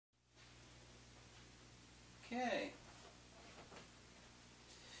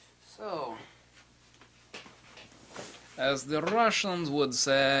As the Russians would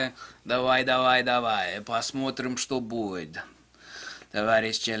say, давай, давай, давай, посмотрим, что будет.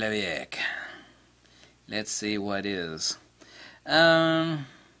 Товарищ человек. Let's see what is. Now,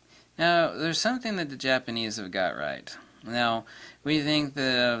 there's something that the Japanese have got right. Now, we think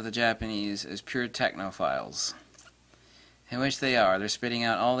of the Japanese as pure technophiles, in which they are. They're spitting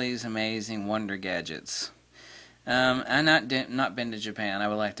out all these amazing wonder gadgets. I've not been to Japan. I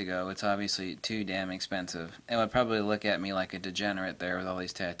would like to go. It's obviously too damn expensive. It would probably look at me like a degenerate there with all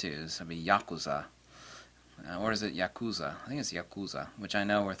these tattoos. I'd be Yakuza. Or is it Yakuza? I think it's Yakuza, which I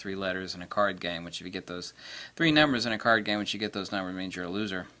know are 3 letters in a card game, which if you get those 3 numbers in a card game, which you get those numbers means you're a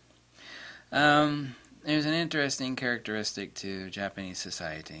loser. There's an interesting characteristic to Japanese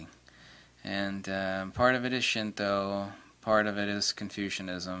society. And part of it is Shinto, part of it is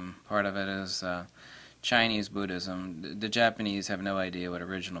Confucianism, part of it is Chinese Buddhism. The Japanese have no idea what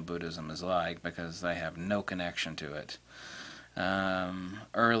original Buddhism is like because they have no connection to it.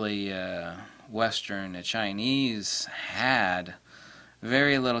 Early Western Chinese had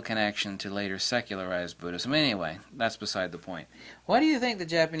very little connection to later secularized Buddhism. Anyway, that's beside the point. Why do you think the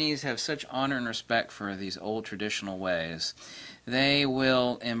Japanese have such honor and respect for these old traditional ways? They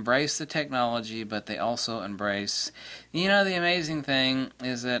will embrace the technology, but they also embrace... You know, the amazing thing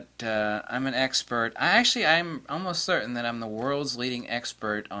is that I'm an expert. I'm almost certain that I'm the world's leading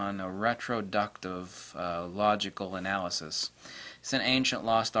expert on a retroductive logical analysis. It's an ancient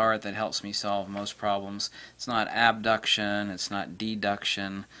lost art that helps me solve most problems. It's not abduction, it's not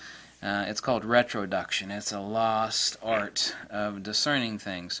deduction. It's called retroduction. It's a lost art of discerning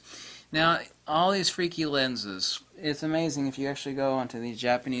things. Now, all these freaky lenses, it's amazing if you actually go onto these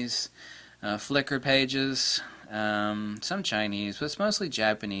Japanese Flickr pages, some Chinese, but it's mostly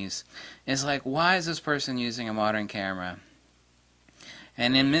Japanese. It's like, why is this person using a modern camera?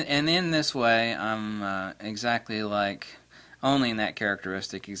 And in this way, I'm exactly like... only in that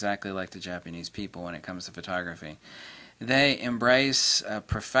characteristic, exactly like the Japanese people when it comes to photography. They embrace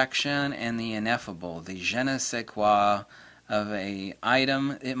perfection and the ineffable, the je ne sais quoi of a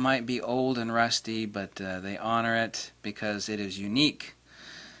item. It might be old and rusty, but they honor it because it is unique.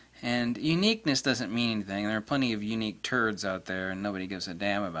 And uniqueness doesn't mean anything. There are plenty of unique turds out there, and nobody gives a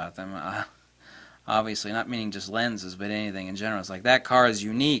damn about them. Obviously, not meaning just lenses, but anything in general. It's like, that car is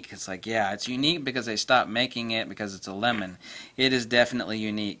unique. It's like, yeah, it's unique because they stopped making it because it's a lemon. It is definitely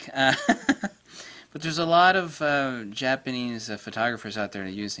unique. But there's a lot of Japanese photographers out there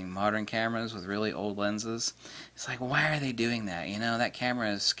using modern cameras with really old lenses. It's like, why are they doing that? You know, that camera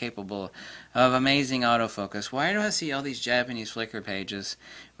is capable of amazing autofocus. Why do I see all these Japanese Flickr pages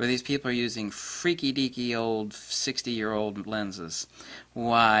where these people are using freaky-deaky old 60-year-old lenses?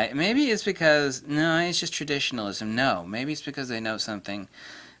 Why? Maybe it's because, no, it's just traditionalism. No, maybe it's because they know something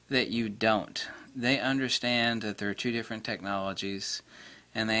that you don't. They understand that there are 2 different technologies,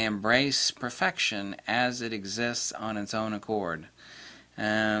 and they embrace perfection as it exists on its own accord.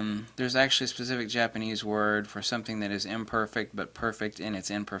 There's actually a specific Japanese word for something that is imperfect but perfect in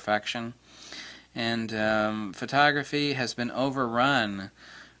its imperfection. And photography has been overrun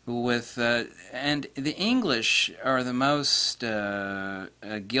with, and the English are the most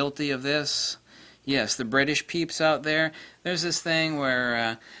guilty of this. Yes, the British peeps out there. There's this thing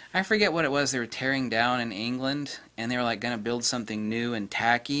where, I forget what it was they were tearing down in England, and they were like going to build something new and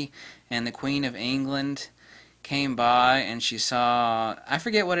tacky, and the Queen of England came by and she saw, I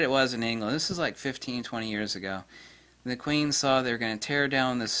forget what it was in England, this is like 15, 20 years ago. The Queen saw they were going to tear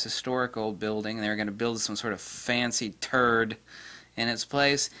down this historic old building, and they were going to build some sort of fancy turd in its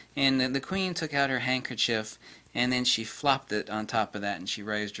place, and the Queen took out her handkerchief, and then she flopped it on top of that, and she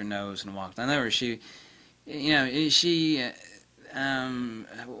raised her nose and walked on over. She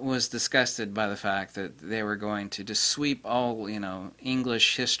was disgusted by the fact that they were going to just sweep all,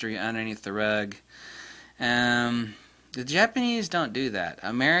 English history underneath the rug. The Japanese don't do that.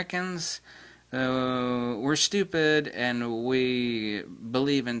 Americans, we're stupid, and we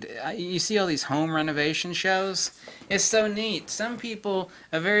believe in... You see all these home renovation shows? It's so neat. Some people,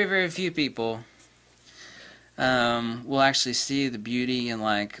 a very, very few people... we'll actually see the beauty in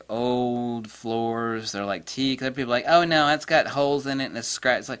like old floors. They're like teak. Other people are like, oh no, it's got holes in it and it's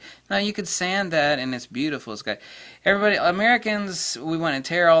scratched. It's like, no, you could sand that and it's beautiful. It's got everybody. Americans, we want to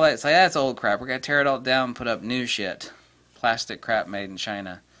tear all that. It's like, that's old crap. We're gonna tear it all down and put up new shit, plastic crap made in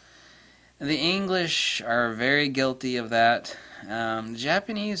China. The English are very guilty of that. The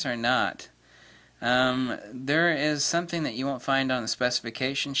Japanese are not. There is something that you won't find on the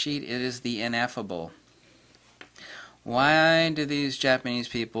specification sheet. It is the ineffable. Why do these Japanese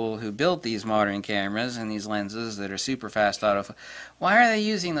people who built these modern cameras and these lenses that are super fast autofocus, why are they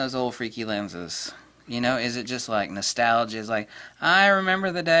using those old freaky lenses? You know, is it just like nostalgia? It's like, I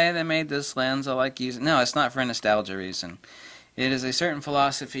remember the day they made this lens, I like using. No, it's not for a nostalgia reason. It is a certain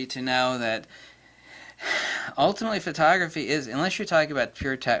philosophy to know that ultimately photography is, unless you're talking about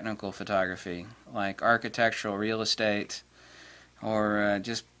pure technical photography, like architectural, real estate, or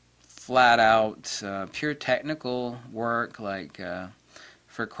just flat out pure technical work, like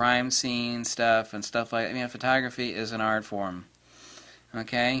for crime scene stuff and stuff like that. I mean, photography is an art form.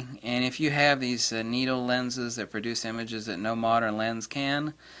 Okay, and if you have these needle lenses that produce images that no modern lens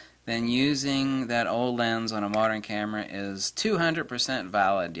can, then using that old lens on a modern camera is 200%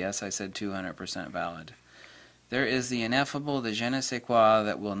 valid. Yes, I said 200% valid. There is the ineffable, the je ne sais quoi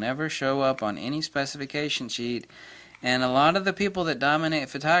that will never show up on any specification sheet, and a lot of the people that dominate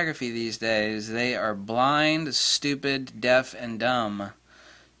photography these days, they are blind, stupid, deaf, and dumb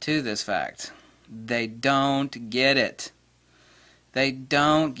to this fact. They don't get it. They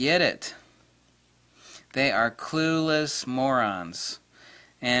don't get it. They are clueless morons.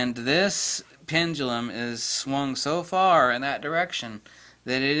 And this pendulum is swung so far in that direction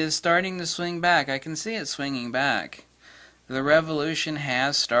that it is starting to swing back. I can see it swinging back. The revolution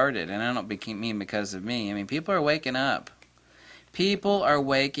has started, and I don't mean because of me. I mean, people are waking up. People are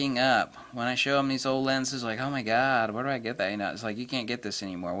waking up. When I show them these old lenses, like, oh my God, where do I get that? You know, it's like, you can't get this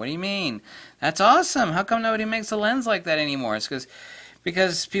anymore. What do you mean? That's awesome. How come nobody makes a lens like that anymore? It's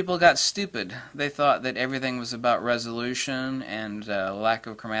because people got stupid. They thought that everything was about resolution and lack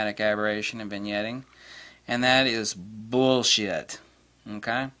of chromatic aberration and vignetting, and that is bullshit.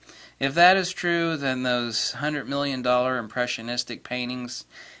 Okay? If that is true, then those $100 million impressionistic paintings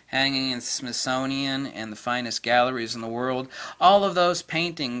hanging in Smithsonian and the finest galleries in the world, all of those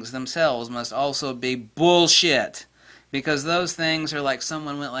paintings themselves must also be bullshit. Because those things are like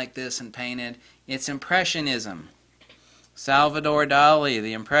someone went like this and painted. It's Impressionism. Salvador Dali,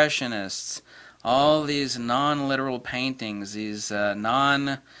 the Impressionists, all these non-literal paintings, these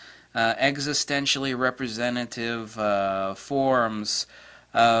non-existentially representative forms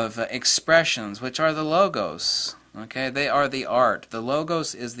of expressions, which are the logos. Okay, they are the art. The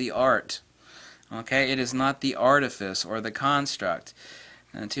logos is the art. Okay, it is not the artifice or the construct.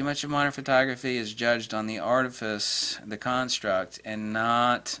 And too much of modern photography is judged on the artifice, the construct, and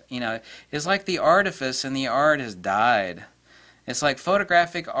not, you know, it's like the artifice and the art has died. It's like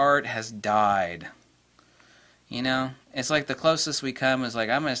photographic art has died. You know, it's like the closest we come is like,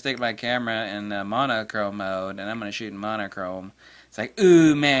 I'm going to stick my camera in monochrome mode and I'm going to shoot in monochrome. It's like,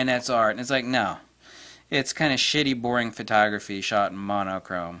 ooh, man, that's art. And it's like, no. It's kind of shitty, boring photography shot in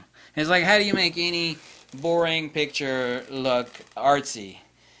monochrome. It's like, how do you make any boring picture look artsy?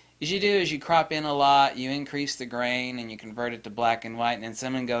 What you do is you crop in a lot, you increase the grain, and you convert it to black and white, and then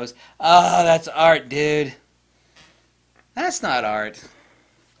someone goes, oh, that's art, dude. That's not art.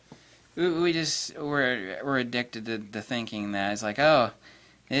 We're addicted to thinking that. It's like, oh,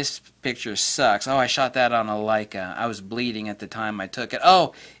 this picture sucks. Oh, I shot that on a Leica. I was bleeding at the time I took it.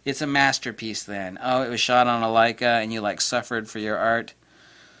 Oh, it's a masterpiece then. Oh, it was shot on a Leica and you like suffered for your art.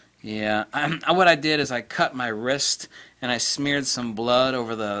 Yeah. What I did is I cut my wrist and I smeared some blood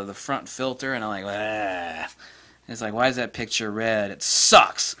over the front filter and I'm like, ah. It's like, why is that picture red? It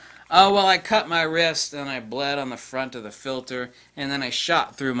sucks. Oh, well, I cut my wrist and I bled on the front of the filter and then I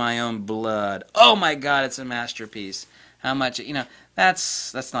shot through my own blood. Oh my God, it's a masterpiece. How much, you know,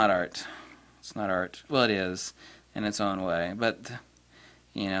 that's not art. It's not art. Well, it is in its own way, but,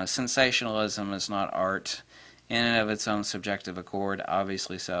 you know, sensationalism is not art in and of its own subjective accord,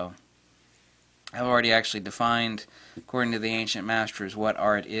 obviously so. I've already actually defined, according to the ancient masters, what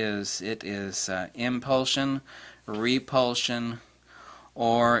art is. It is impulsion, repulsion,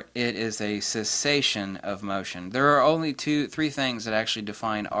 or it is a cessation of motion. There are only three things that actually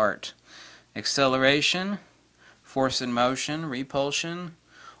define art: acceleration, force in motion, repulsion,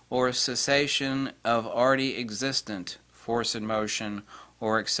 or cessation of already existent force in motion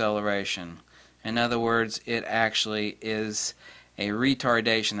or acceleration. In other words, it actually is a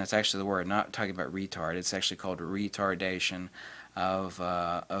retardation. That's actually the word, not talking about retard. It's actually called retardation of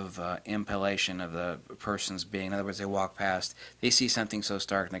impellation of the person's being. In other words, they walk past, they see something so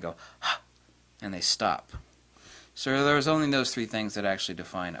stark and they go, ha, and they stop. So there's only those three things that actually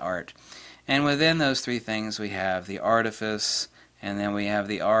define art. And within those three things we have the artifice, and then we have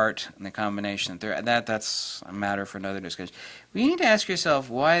the art, and the combination. That's a matter for another discussion. But you need to ask yourself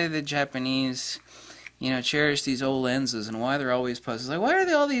why the Japanese, you know, cherish these old lenses and why they're always posted. Like, why are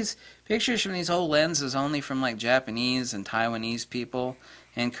all these pictures from these old lenses only from like Japanese and Taiwanese people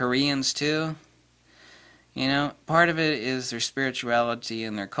and Koreans too? You know, part of it is their spirituality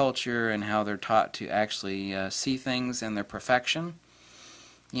and their culture and how they're taught to actually see things in their perfection.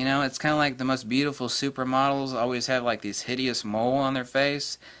 You know, it's kind of like the most beautiful supermodels always have like these hideous mole on their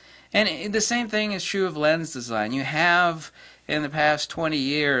face. And the same thing is true of lens design. You have, in the past 20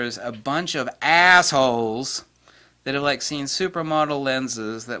 years, a bunch of assholes that have like seen supermodel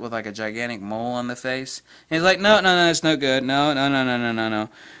lenses that with like a gigantic mole on the face. And he's like, no, no, no, it's no good. No, no, no, no, no, no, no.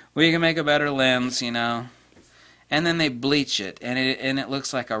 We can make a better lens, you know. And then they bleach it, and it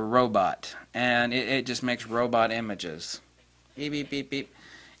looks like a robot. And it just makes robot images. Beep, beep, beep, beep.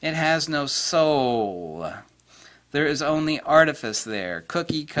 It has no soul. There is only artifice there.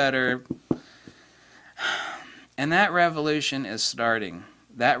 Cookie cutter. And that revolution is starting.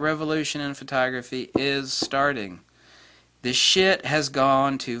 That revolution in photography is starting. The shit has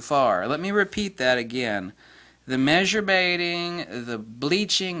gone too far. Let me repeat that again. The measure baiting, the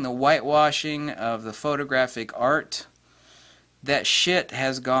bleaching, the whitewashing of the photographic art, that shit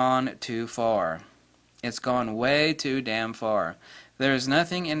has gone too far. It's gone way too damn far. There is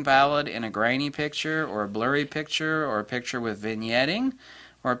nothing invalid in a grainy picture or a blurry picture or a picture with vignetting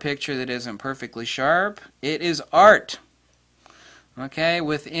or a picture that isn't perfectly sharp. It is art. Okay,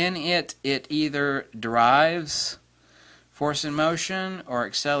 within it, it either derives force in motion or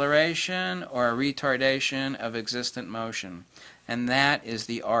acceleration or a retardation of existent motion. And that is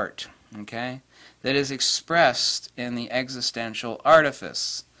the art, okay? That is expressed in the existential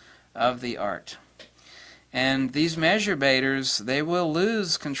artifice of the art. And these measure baiters, they will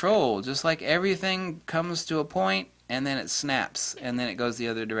lose control, just like everything comes to a point and then it snaps and then it goes the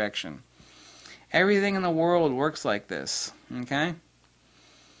other direction. Everything in the world works like this, okay?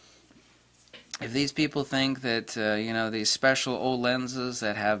 If these people think that, you know, these special old lenses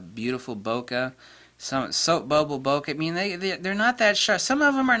that have beautiful bokeh, some soap bubble bokeh, I mean, they're not that sharp. Some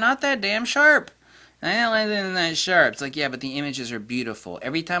of them are not that damn sharp. I don't like them that sharp. It's like, yeah, but the images are beautiful.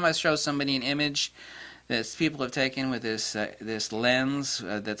 Every time I show somebody an image that people have taken with this this lens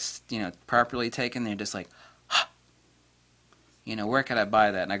that's, you know, properly taken, they're just like, huh. You know, where could I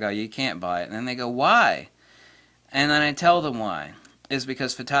buy that? And I go, you can't buy it. And then they go, why? And then I tell them why. Is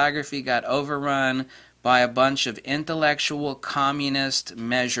because photography got overrun by a bunch of intellectual communist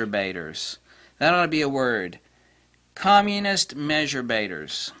measure baiters. That ought to be a word. Communist measure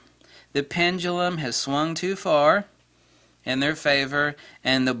baiters. The pendulum has swung too far in their favor,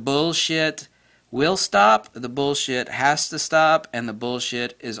 and the bullshit will stop, the bullshit has to stop, and the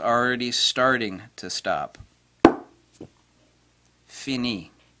bullshit is already starting to stop.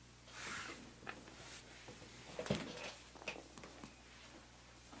 Fini.